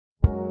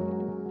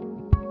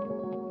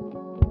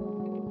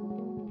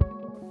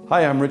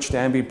Hi, I'm Rich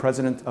Danby,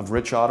 President of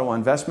Rich Ottawa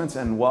Investments,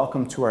 and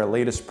welcome to our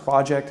latest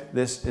project.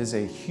 This is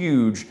a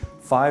huge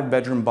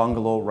 5-bedroom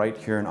bungalow right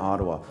here in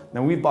Ottawa.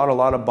 Now, we've bought a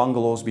lot of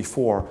bungalows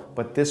before,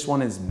 but this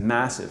one is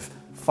massive.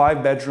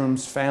 5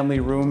 bedrooms, family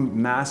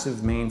room,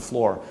 massive main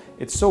floor.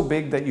 It's so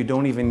big that you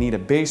don't even need a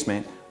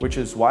basement, which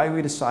is why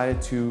we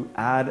decided to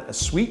add a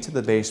suite to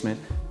the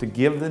basement to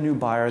give the new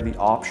buyer the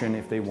option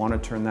if they want to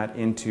turn that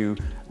into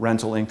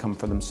rental income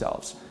for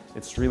themselves.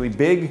 It's really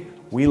big.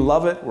 We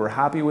love it, we're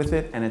happy with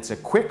it, and it's a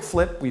quick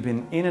flip. We've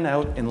been in and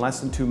out in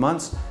less than 2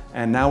 months,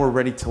 and now we're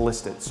ready to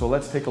list it. So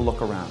let's take a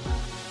look around.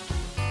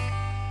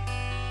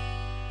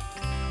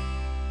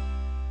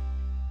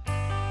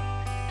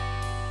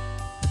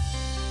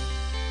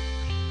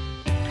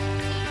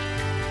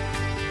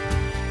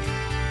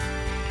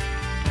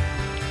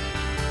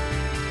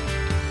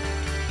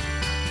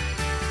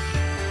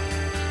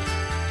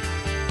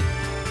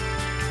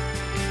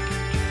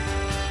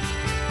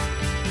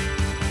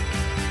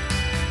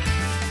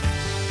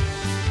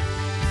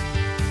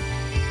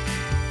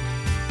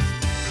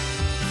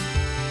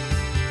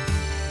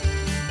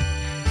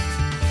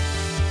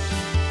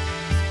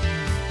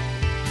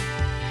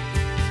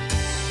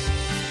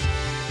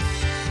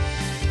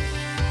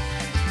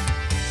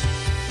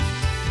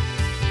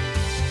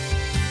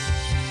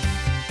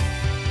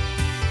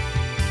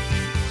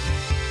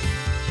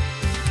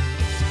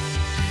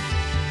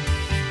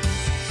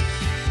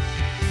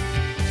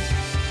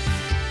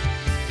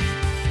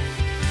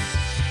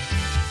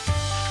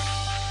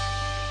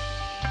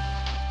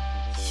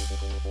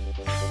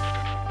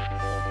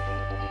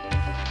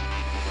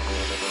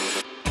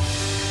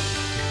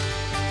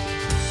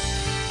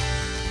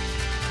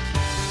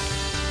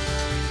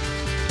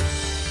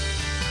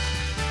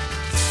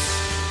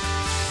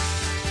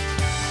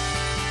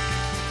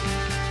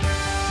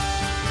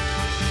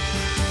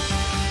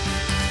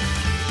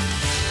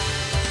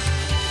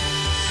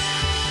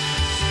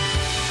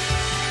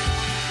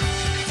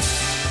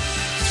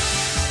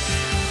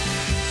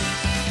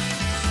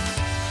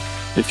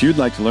 If you'd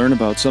like to learn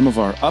about some of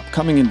our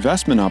upcoming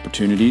investment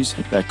opportunities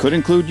that could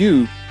include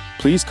you,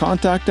 please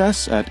contact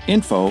us at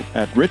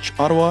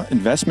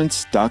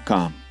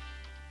info@richottawainvestments.com.